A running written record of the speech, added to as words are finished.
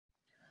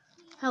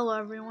Hello,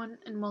 everyone,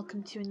 and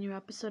welcome to a new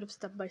episode of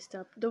Step by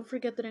Step. Don't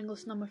forget that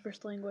English is not my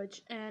first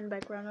language, and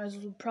background noise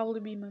will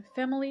probably be my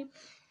family.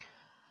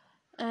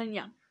 And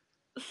yeah,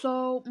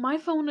 so my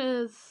phone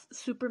is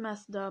super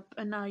messed up,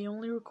 and I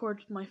only record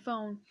with my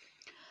phone.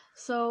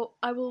 So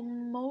I will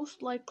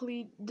most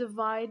likely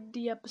divide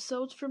the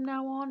episodes from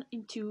now on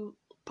into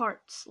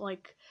parts.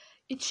 Like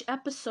each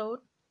episode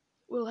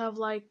will have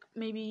like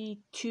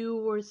maybe 2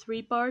 or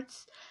 3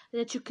 parts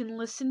that you can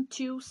listen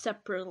to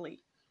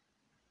separately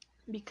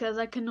because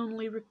I can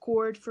only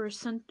record for a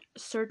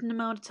certain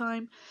amount of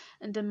time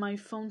and then my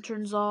phone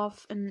turns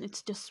off and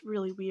it's just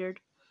really weird.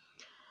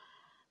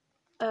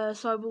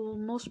 So I will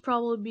most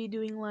probably be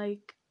doing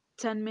like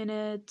 10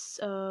 minutes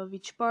of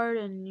each part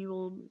and you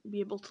will be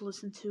able to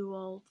listen to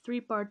all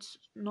 3 parts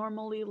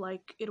normally,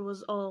 like it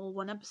was all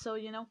one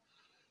episode.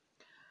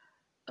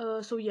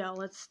 So yeah,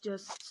 let's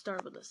just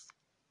start with this.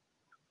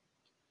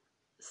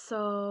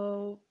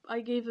 So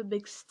I gave a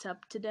big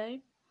step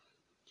today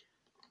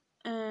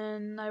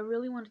and I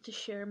really wanted to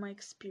share my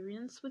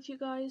experience with you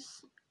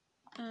guys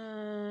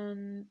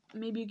and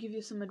maybe give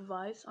you some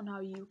advice on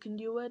how you can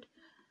do it.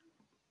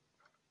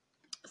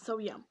 So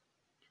yeah,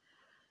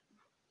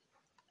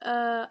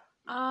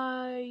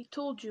 I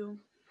told you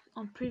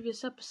on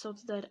previous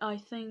episodes that I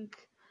think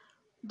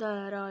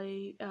that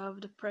I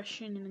have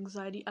depression and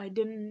anxiety. I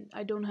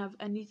don't have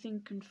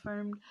anything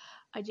confirmed.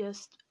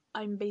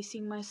 I'm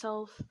basing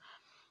myself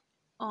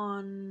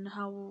on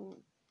how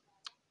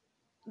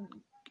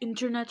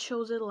internet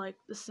shows it, like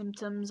the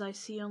symptoms I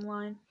see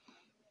online.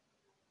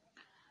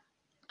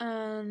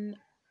 And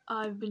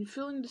I've been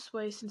feeling this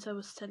way since I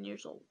was 10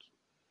 years old,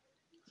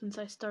 since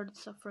I started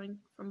suffering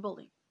from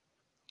bullying.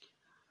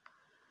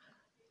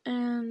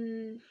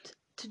 And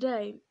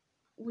today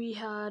we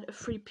had a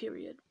free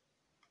period.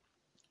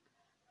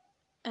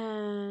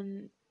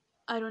 And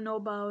I don't know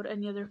about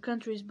any other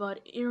countries,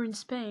 but here in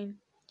Spain,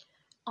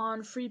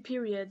 on free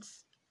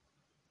periods,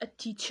 a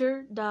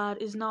teacher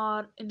that is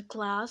not in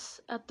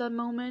class at that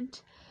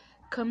moment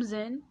comes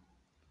in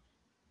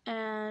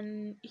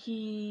and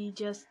he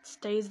just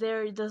stays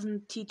there. He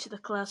doesn't teach the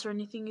class or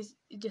anything.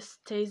 He just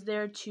stays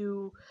there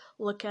to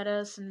look at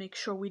us and make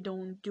sure we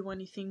don't do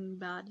anything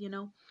bad.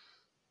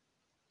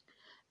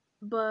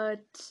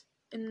 But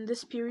in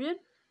this period,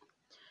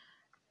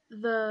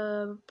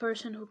 the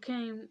person who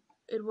came,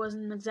 it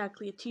wasn't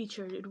exactly a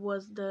teacher, it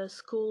was the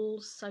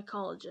school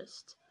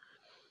psychologist.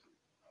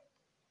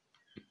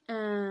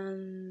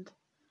 And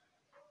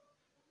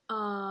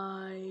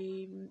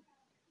I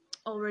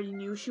already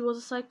knew she was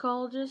a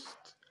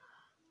psychologist,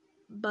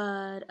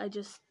 but I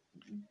just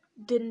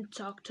didn't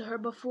talk to her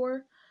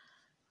before.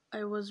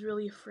 I was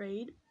really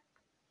afraid.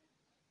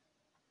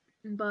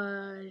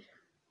 But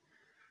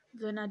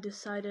then I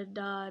decided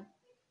that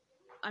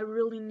I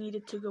really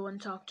needed to go and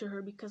talk to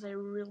her because I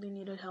really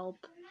needed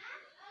help.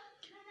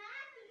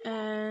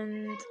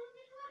 And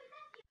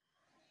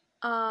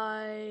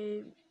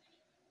I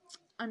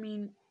I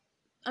mean,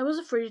 I was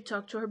afraid to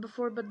talk to her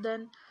before, but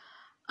then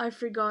I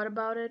forgot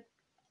about it.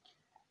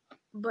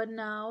 But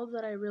now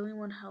that I really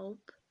want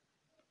help,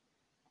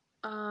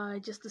 I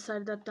just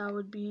decided that that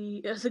would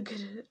be as a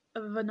good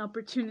of an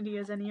opportunity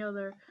as any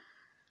other.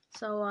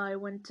 So I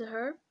went to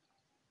her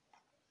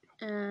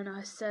and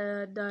I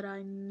said that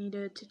I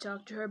needed to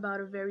talk to her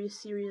about a very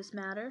serious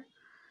matter.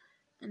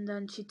 And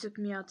then she took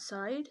me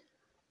outside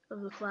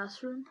of the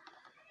classroom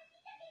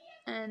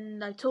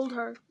and I told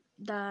her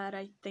that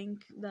I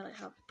think that I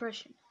have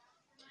depression.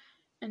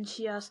 And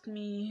she asked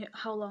me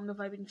how long have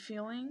I been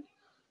feeling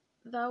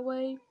that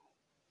way,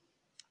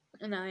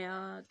 and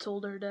I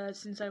told her that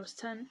since I was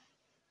 10.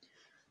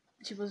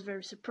 She was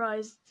very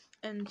surprised,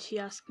 and she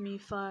asked me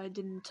if I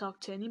didn't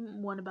talk to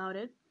anyone about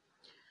it.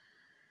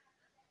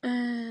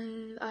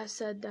 And I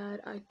said that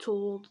I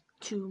told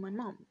to my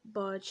mom,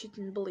 but she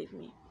didn't believe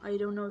me. I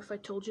don't know if I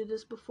told you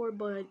this before,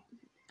 but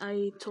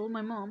I told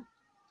my mom,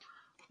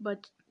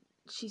 but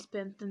she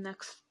spent the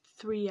next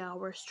 3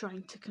 hours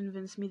trying to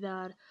convince me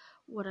that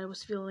what I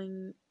was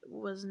feeling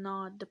was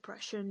not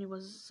depression, it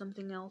was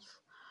something else.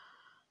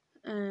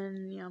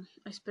 And yeah,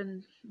 I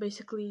spent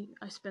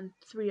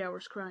 3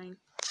 hours crying.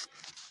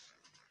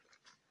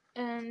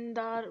 And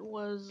that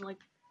was like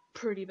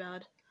pretty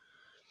bad.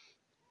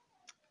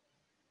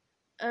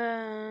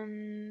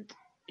 And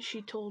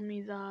she told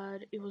me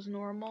that it was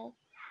normal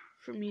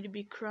for me to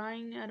be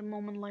crying at a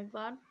moment like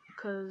that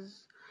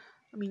because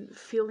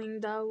feeling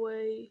that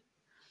way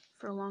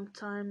for a long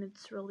time,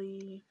 it's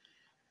really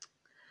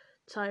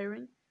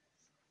tiring.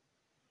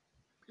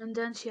 And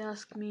then she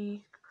asked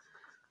me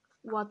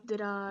what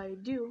did I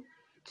do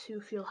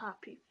to feel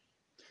happy.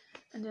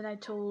 And then I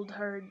told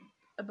her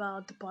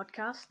about the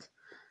podcast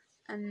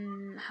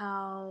and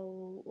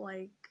how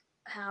like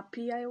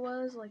happy I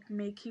was like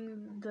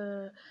making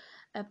the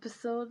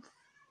episode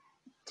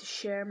to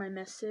share my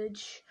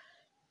message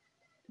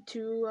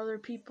to other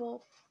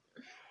people.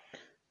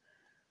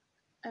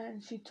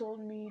 And she told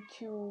me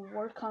to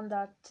work on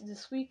that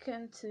this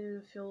weekend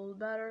to feel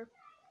better.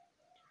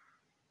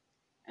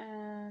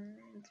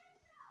 And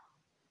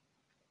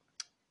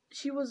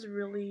she was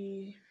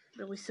really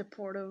really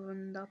supportive,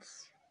 and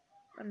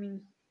I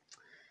mean,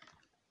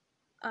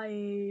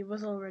 I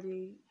was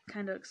already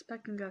kind of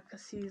expecting that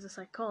because he's a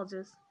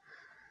psychologist.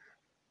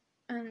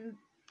 And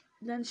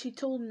then she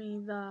told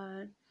me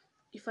that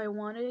if I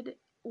wanted,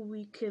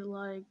 we could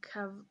like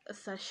have a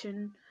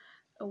session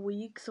a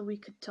week so we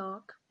could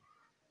talk.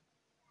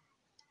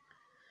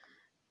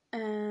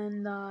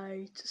 And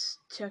I just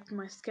checked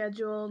my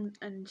schedule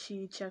and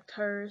she checked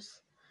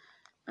hers.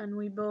 And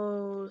we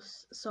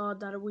both saw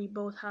that we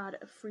both had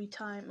a free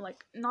time,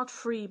 like not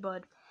free,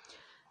 but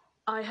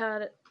I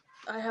had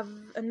I have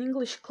an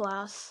English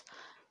class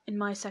in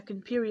my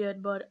second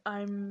period, but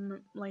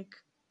I'm like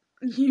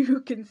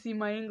you can see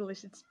my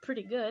English, it's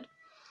pretty good.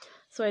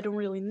 So I don't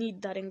really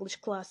need that English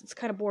class. It's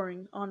kind of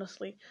boring,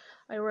 honestly.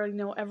 I already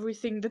know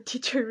everything the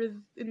teacher is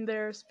in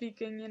there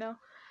speaking.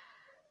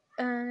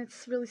 And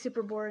it's really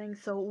super boring,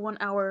 so 1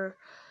 hour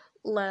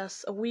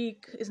less a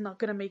week is not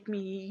gonna make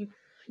me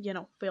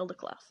fail the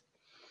class.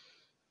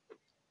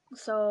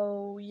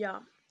 So, yeah,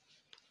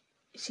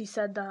 she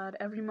said that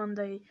every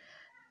Monday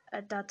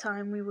at that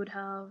time we would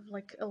have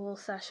like a little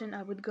session.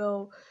 I would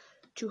go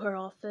to her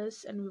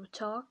office and we would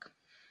talk.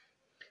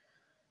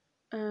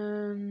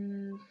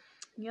 And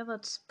yeah,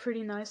 that's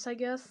pretty nice, I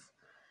guess.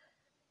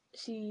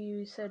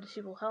 She said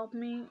she will help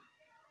me,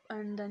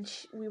 and then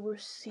we will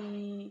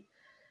see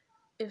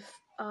if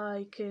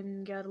I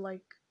can get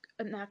like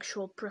an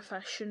actual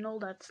professional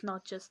that's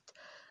not just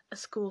a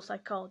school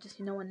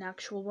psychologist, an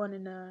actual one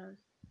in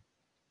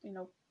you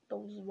know,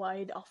 those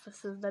wide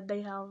offices that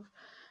they have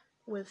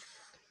with,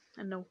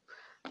 I don't know,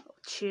 a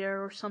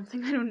chair or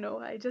something. I don't know.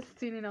 I just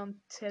seen it on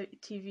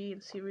TV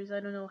and series. I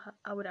don't know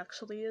how it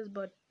actually is,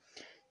 but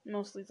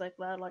mostly it's like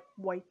that, like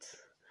white.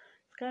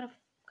 It's kind of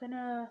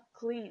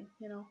clean,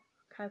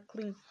 kind of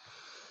clean.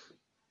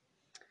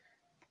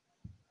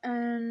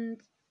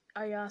 And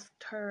I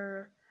asked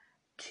her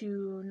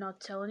to not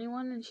tell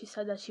anyone, and she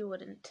said that she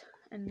wouldn't.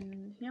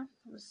 And yeah,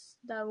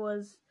 that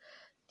was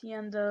the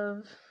end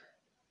of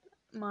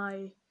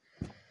my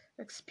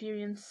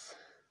experience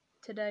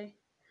today.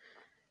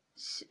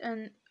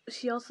 And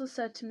she also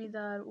said to me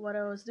that what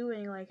I was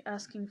doing, like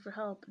asking for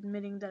help,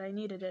 admitting that I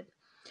needed it,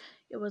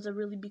 it was a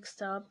really big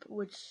step,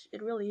 which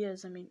it really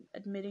is. I mean,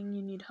 admitting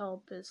you need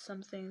help is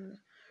something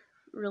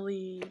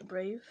really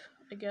brave,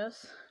 I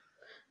guess.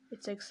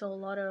 It takes a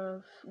lot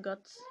of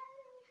guts.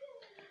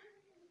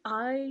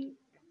 I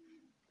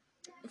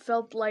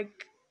felt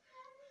like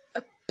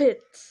a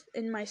pit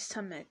in my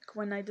stomach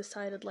when I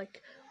decided,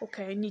 like,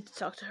 okay, I need to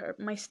talk to her.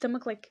 My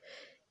stomach, like,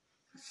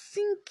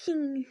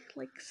 sinking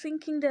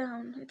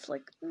down. It's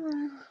like,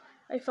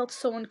 I felt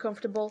so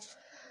uncomfortable,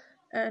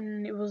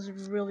 and it was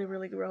really,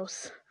 really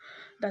gross,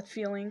 that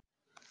feeling.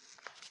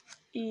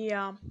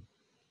 Yeah,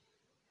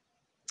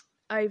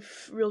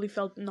 I've really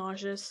felt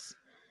nauseous,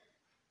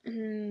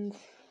 and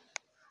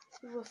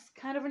it was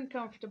kind of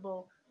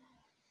uncomfortable.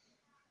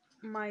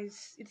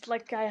 It's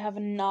like I have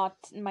a knot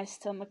in my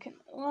stomach, and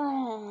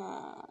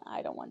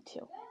I don't want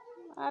to.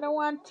 I don't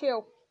want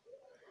to.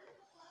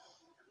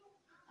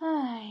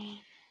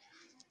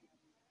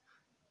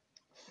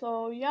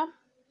 So yeah,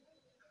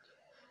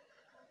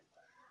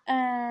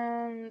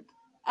 and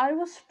I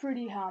was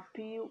pretty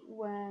happy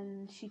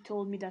when she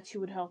told me that she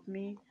would help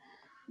me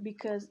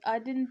because I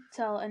didn't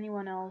tell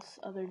anyone else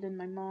other than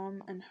my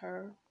mom and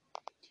her.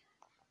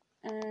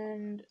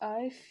 And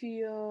I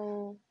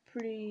feel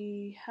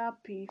pretty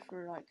happy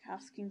for like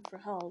asking for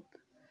help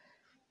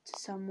to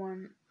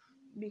someone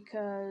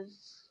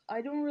because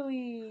I don't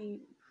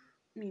really,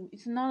 I mean,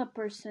 it's not a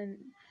person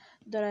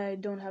that I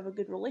don't have a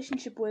good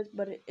relationship with,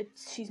 but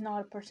she's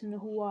not a person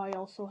who I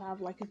also have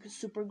like a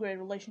super great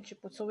relationship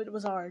with, so it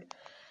was hard.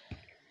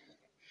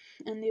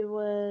 And it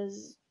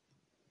was,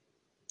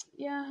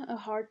 yeah, a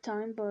hard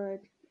time, but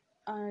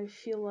I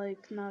feel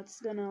like now it's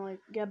gonna like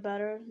get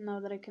better now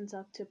that I can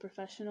talk to a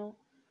professional,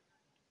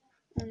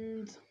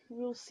 and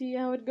we'll see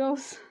how it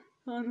goes,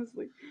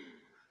 honestly.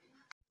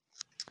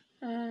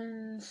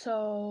 And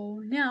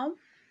so now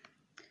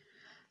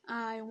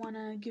I want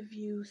to give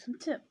you some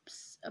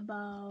tips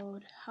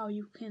about how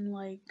you can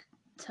like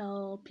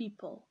tell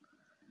people,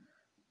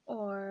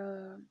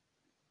 or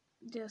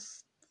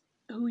just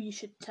who you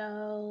should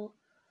tell,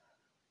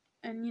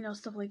 and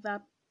stuff like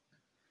that.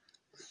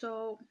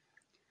 So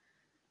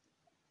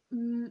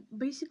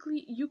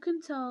basically you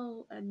can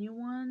tell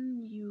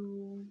anyone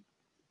you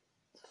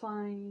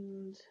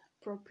find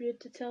appropriate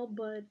to tell,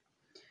 but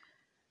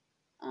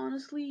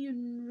honestly you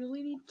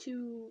really need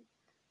to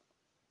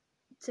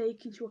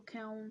take into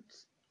account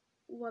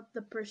what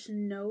the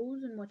person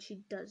knows and what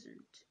she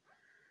doesn't,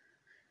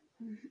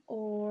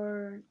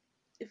 or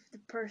if the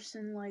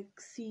person like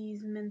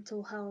sees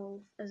mental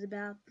health as a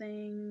bad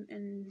thing,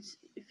 and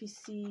if he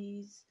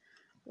sees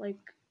like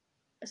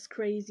as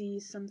crazy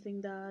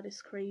something that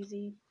is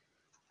crazy,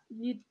 you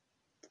need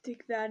to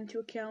take that into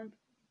account.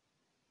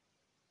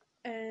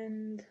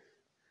 And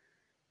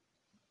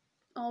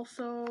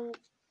also,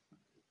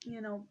 you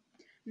know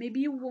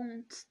maybe you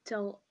won't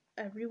tell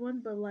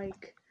everyone, but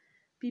like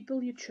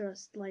people you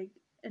trust, like,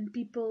 and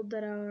people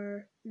that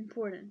are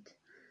important,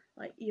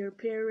 like your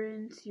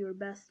parents, your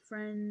best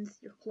friends,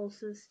 your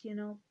closest,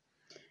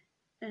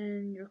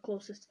 and your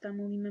closest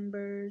family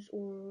members,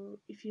 or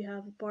if you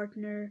have a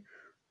partner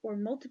or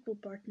multiple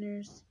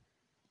partners,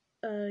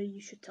 you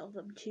should tell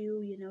them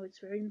too. It's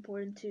very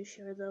important to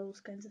share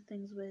those kinds of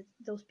things with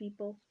those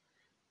people.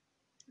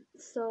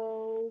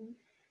 So,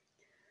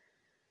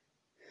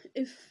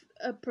 if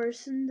a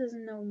person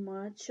doesn't know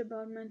much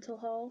about mental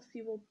health,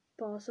 you will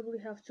possibly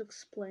have to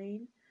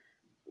explain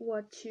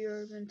what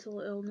your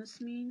mental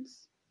illness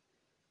means.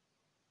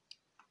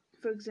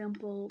 For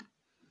example,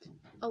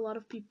 a lot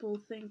of people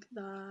think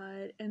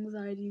that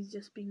anxiety is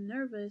just being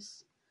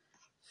nervous,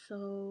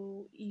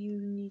 so you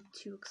need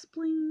to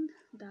explain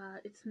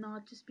that it's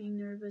not just being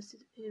nervous,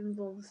 it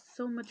involves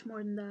so much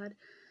more than that,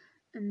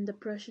 and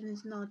depression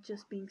is not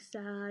just being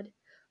sad,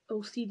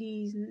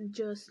 OCD is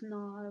just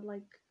not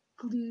like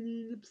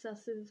cleaning,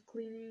 obsessive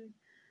cleaning,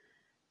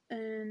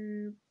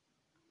 and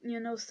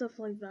stuff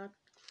like that.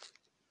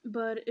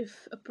 But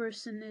if a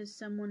person is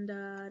someone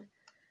that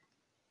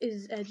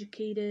is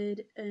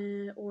educated,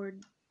 or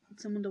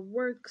someone that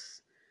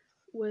works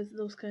with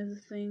those kinds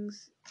of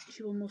things,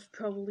 she will most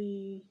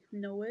probably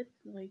know it.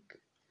 Like,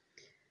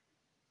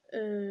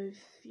 if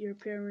your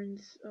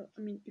parents,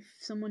 if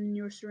someone in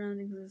your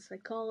surroundings is a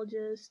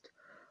psychologist,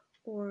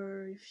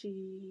 or if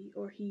she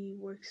or he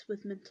works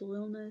with mental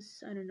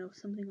illness, I don't know,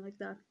 something like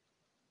that.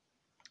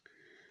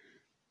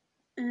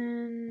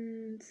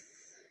 And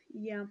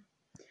yeah,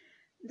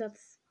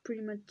 that's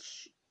pretty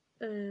much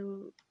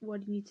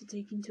what you need to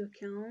take into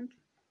account.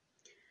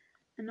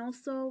 And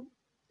also,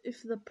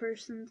 if the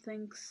person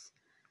thinks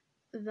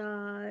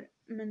that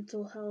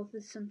mental health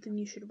is something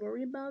you should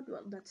worry about,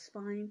 well, that's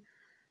fine.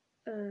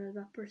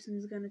 That person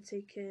is gonna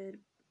take it,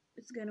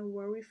 it's gonna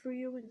worry for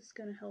you, and it's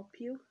gonna help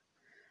you.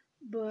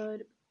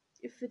 But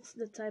if it's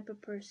the type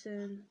of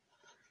person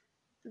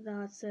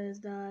that says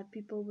that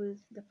people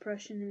with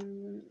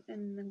depression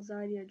and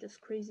anxiety are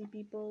just crazy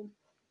people,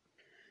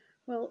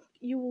 well,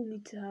 you will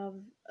need to have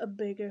a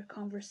bigger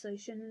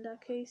conversation in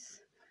that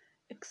case.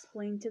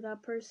 Explain to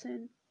that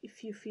person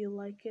if you feel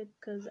like it,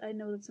 because I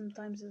know that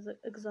sometimes it's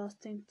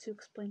exhausting to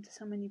explain to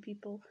so many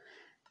people.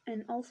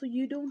 And also,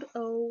 you don't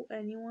owe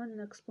anyone an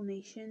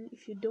explanation.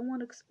 If you don't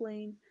want to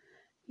explain,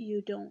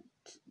 you don't.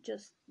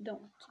 Just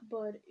don't.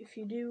 But if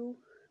you do,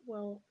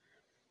 well,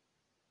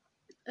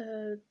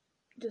 uh,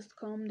 just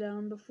calm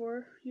down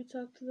before you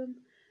talk to them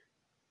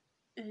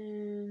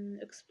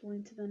and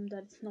explain to them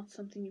that it's not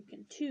something you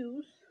can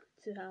choose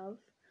to have.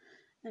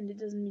 And it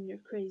doesn't mean you're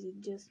crazy,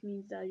 it just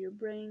means that your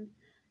brain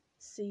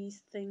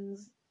sees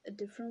things a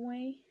different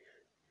way.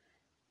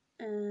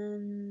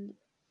 And,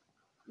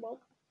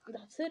 well,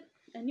 that's it.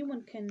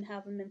 Anyone can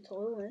have a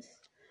mental illness,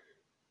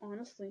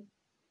 honestly.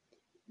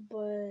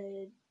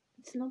 But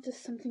it's not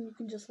just something you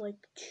can just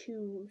like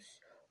choose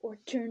or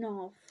turn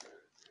off,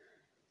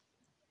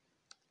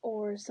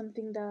 or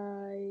something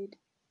that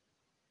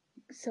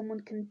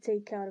someone can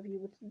take out of you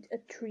with a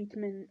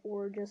treatment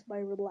or just by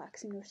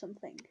relaxing or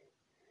something.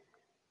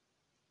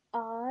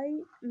 I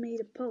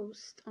made a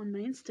post on my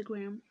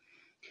Instagram,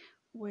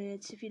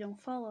 which, if you don't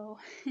follow,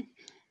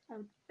 I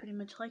would pretty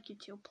much like you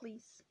to,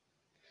 please,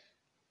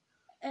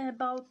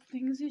 about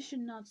things you should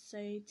not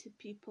say to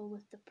people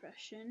with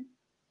depression.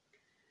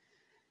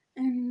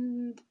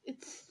 And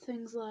it's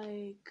things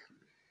like,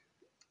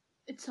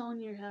 it's all in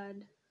your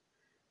head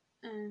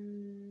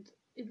and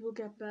it will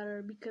get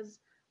better, because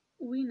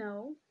we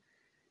know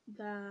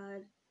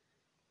that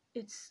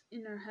it's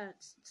in our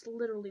heads. It's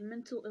literally,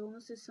 mental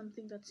illness is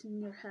something that's in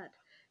your head.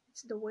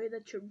 It's the way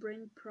that your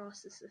brain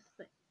processes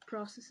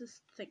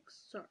things.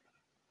 Sorry,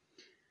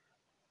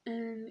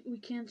 and we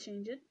can't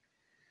change it.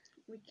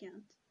 We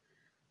can't.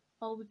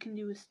 All we can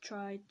do is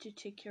try to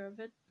take care of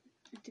it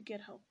and to get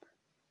help.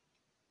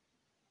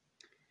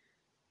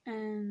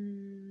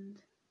 And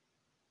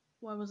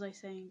what was I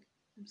saying?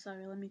 I'm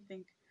sorry. Let me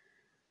think.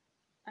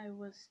 I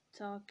was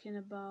talking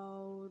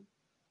about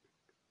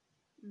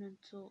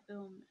mental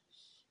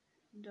illness,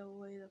 the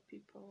way that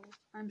people.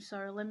 I'm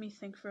sorry. Let me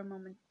think for a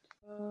moment.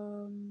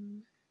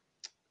 Um.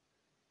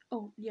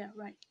 Oh yeah,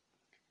 right.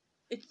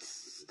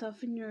 It's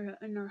stuff in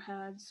our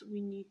heads.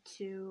 We need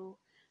to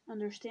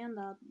understand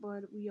that,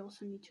 but we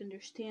also need to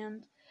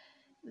understand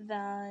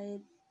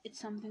that it's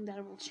something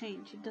that will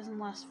change. It doesn't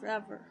last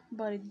forever,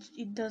 but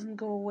it doesn't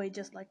go away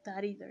just like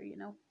that either.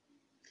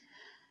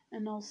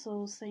 And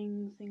also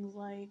saying things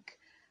like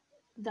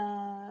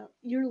that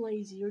you're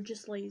lazy, you're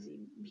just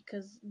lazy,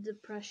 because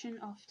depression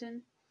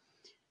often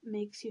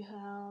makes you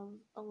have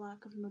a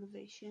lack of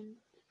motivation,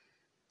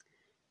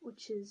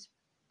 which is,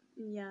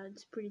 yeah,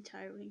 it's pretty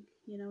tiring.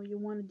 You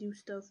want to do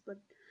stuff, but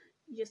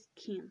you just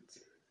can't.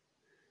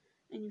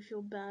 And you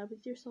feel bad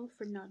with yourself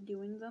for not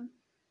doing them.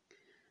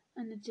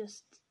 And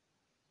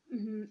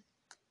mm-hmm,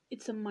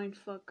 it's a mind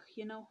fuck.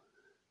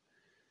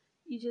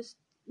 You just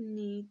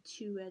need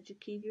to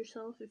educate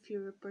yourself if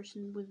you're a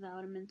person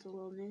without a mental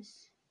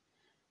illness.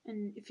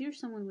 And if you're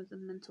someone with a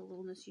mental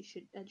illness, you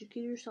should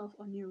educate yourself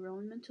on your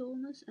own mental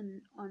illness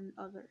and on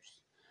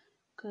others.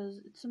 Because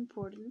it's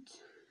important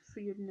for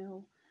you to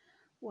know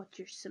what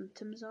your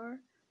symptoms are,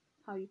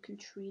 how you can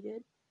treat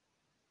it,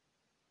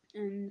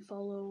 and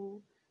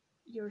follow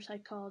your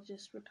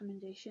psychologist's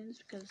recommendations,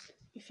 because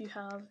if you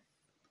have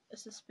a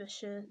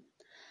suspicion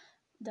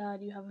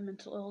that you have a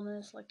mental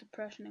illness like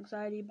depression,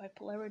 anxiety,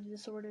 bipolarity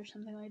disorder,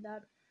 something like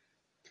that,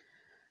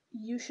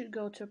 you should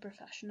go to a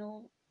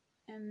professional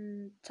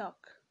and talk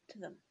to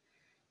them.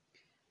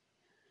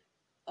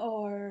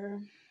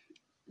 Or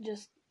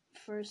just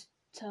first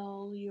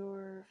tell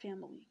your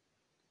family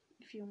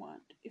if you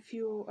want. If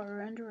you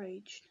are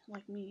underage,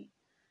 like me,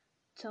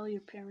 tell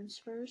your parents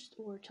first,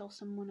 or tell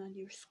someone at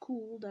your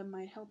school that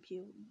might help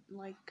you,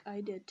 like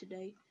I did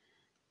today.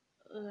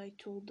 I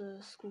told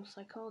the school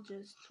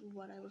psychologist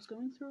what I was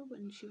going through,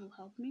 and she will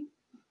help me.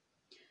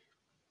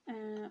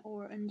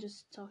 And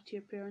just talk to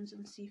your parents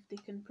and see if they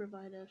can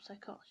provide a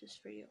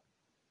psychologist for you.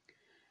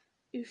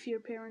 If your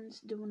parents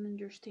don't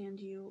understand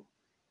you,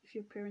 if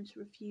your parents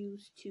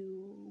refuse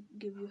to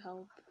give you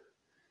help,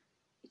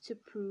 it's a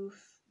proof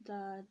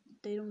that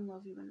they don't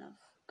love you enough,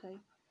 okay?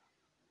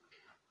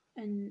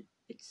 And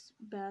it's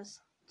best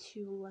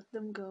to let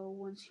them go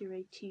once you're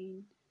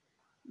 18,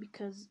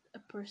 because a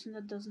person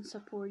that doesn't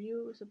support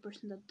you is a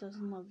person that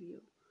doesn't love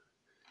you.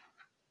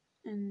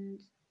 And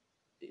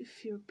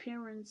if your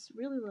parents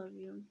really love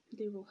you,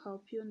 they will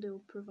help you and they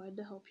will provide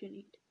the help you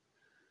need.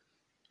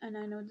 And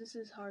I know this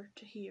is hard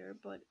to hear,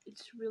 but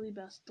it's really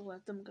best to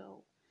let them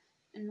go.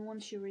 And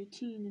once you're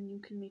 18 and you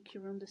can make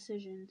your own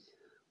decisions,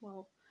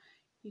 well,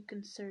 you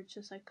can search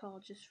a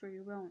psychologist for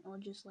your own, or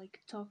just like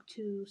talk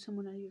to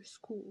someone at your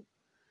school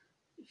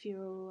if you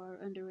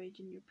are underage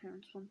and your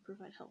parents won't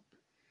provide help.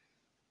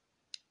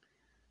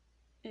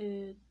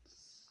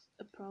 It's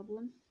a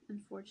problem,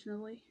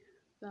 unfortunately,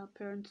 that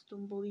parents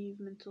don't believe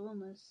mental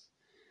illness,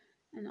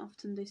 and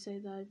often they say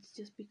that it's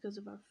just because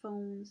of our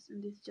phones,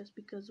 and it's just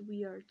because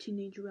we are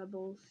teenage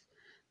rebels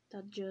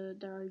that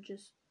are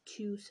just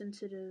too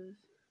sensitive.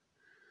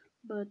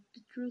 But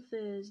the truth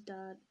is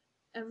that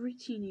every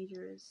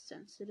teenager is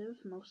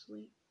sensitive,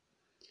 mostly,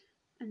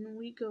 and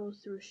we go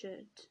through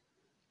shit,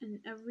 and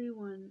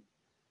everyone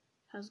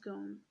has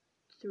gone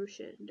through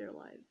shit in their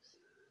lives.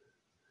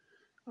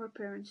 Our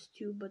parents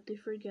too, but they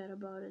forget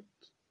about it.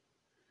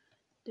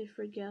 They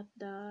forget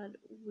that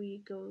we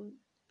go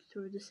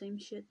through the same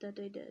shit that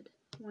they did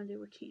when they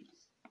were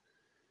teens.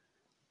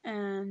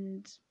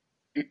 And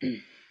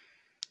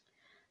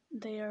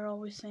they are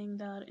always saying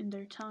that in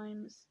their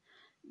times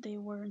they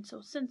weren't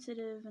so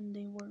sensitive, and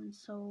they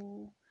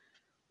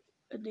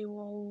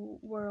all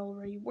were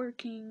already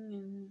working,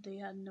 and they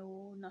had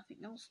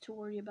nothing else to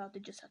worry about. They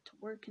just had to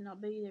work and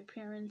obey their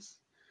parents.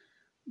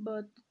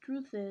 But the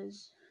truth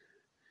is,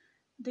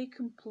 they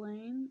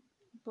complain,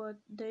 but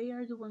they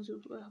are the ones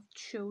who have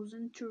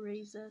chosen to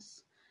raise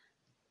us,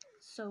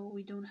 so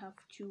we don't have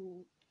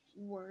to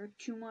work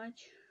too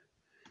much,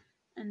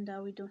 and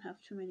that we don't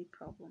have too many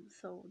problems.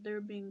 So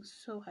they're being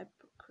so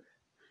hypocrite.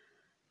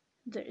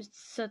 They're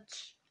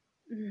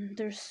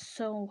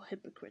so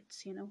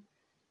hypocrites, you know.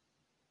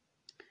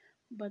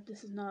 But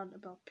this is not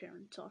about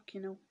parent talk,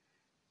 you know.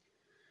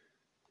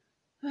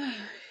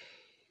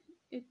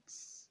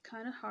 It's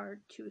kind of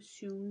hard to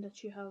assume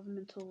that you have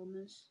mental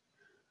illness,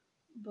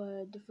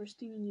 but the first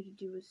thing you need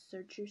to do is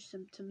search your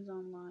symptoms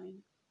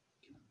online,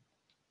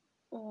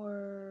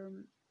 or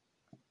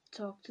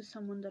talk to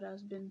someone that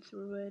has been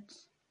through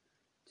it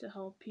to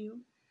help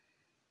you,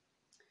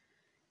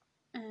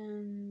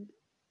 and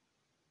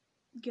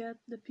get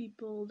the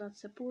people that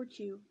support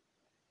you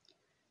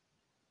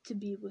to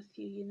be with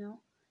you, you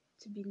know,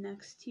 to be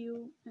next to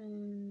you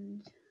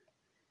and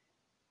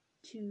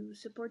to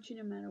support you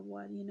no matter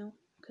what, you know,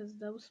 because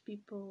those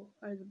people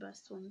are the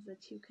best ones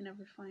that you can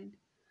ever find.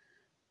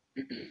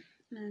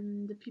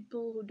 And the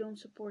people who don't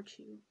support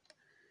you,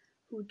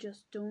 who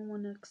just don't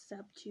want to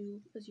accept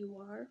you as you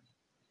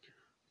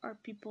are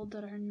people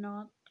that are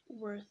not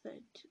worth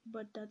it.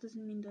 But that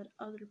doesn't mean that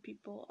other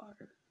people are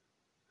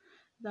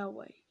that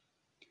way.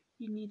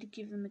 You need to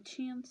give them a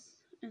chance,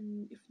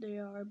 and if they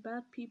are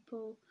bad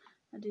people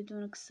and they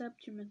don't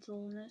accept your mental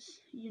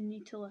illness, you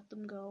need to let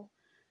them go.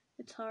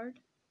 It's hard,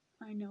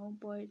 I know,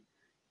 but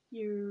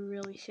you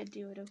really should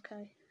do it,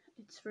 okay?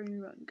 It's for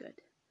your own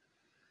good.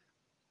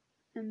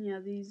 And yeah,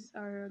 these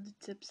are the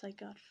tips I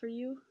got for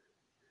you.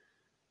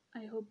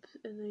 I hope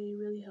they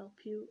really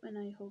help you, and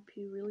I hope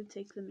you really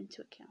take them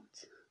into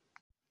account.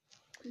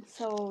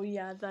 So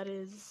yeah, that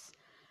is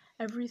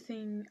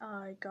everything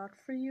I got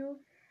for you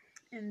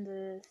in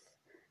this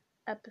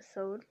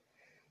episode.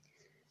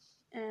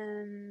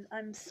 And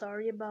I'm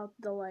sorry about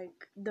the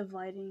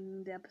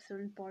dividing the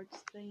episode in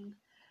parts thing,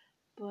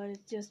 but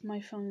it's just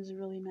my phone is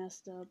really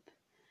messed up.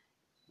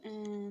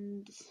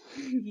 And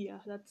yeah,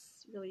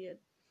 that's really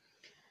it.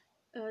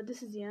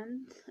 This is the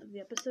end of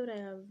the episode. I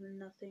have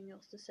nothing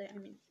else to say. I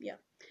mean, yeah.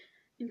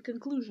 In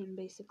conclusion,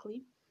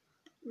 basically,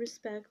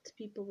 respect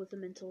people with a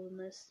mental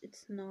illness.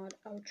 It's not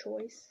our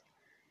choice.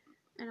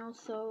 And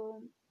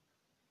also,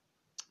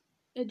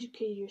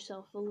 educate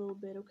yourself a little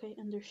bit, okay?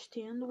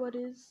 Understand what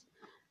is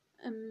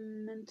a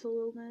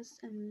mental illness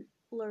and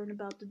learn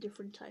about the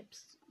different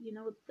types. You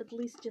know, at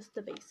least just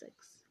the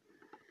basics.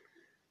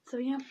 So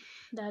yeah,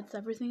 that's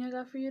everything I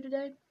got for you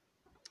today.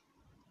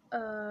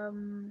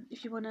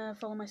 If you wanna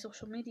follow my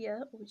social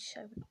media, which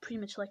I would pretty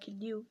much like you to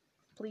do,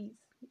 please,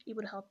 it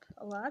would help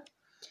a lot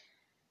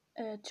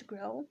to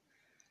grow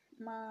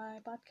my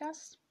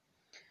podcast.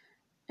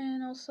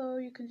 And also,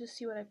 you can just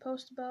see what I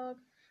post about,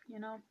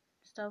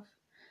 stuff.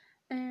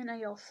 And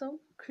I also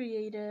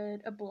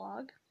created a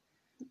blog.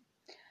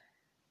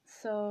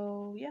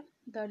 So yeah,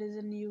 that is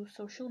a new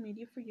social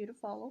media for you to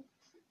follow.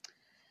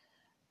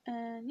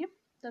 And yeah,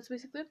 that's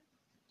basically it.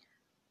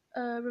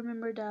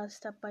 Remember that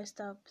step by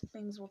step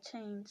things will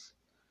change,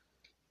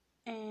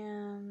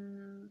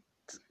 and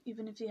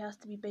even if it has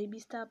to be baby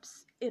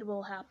steps, it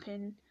will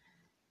happen.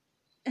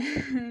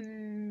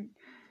 And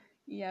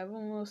yeah, it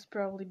will most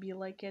probably be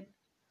like it.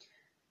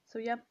 So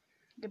yeah,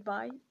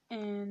 goodbye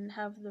and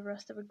have the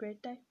rest of a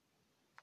great day.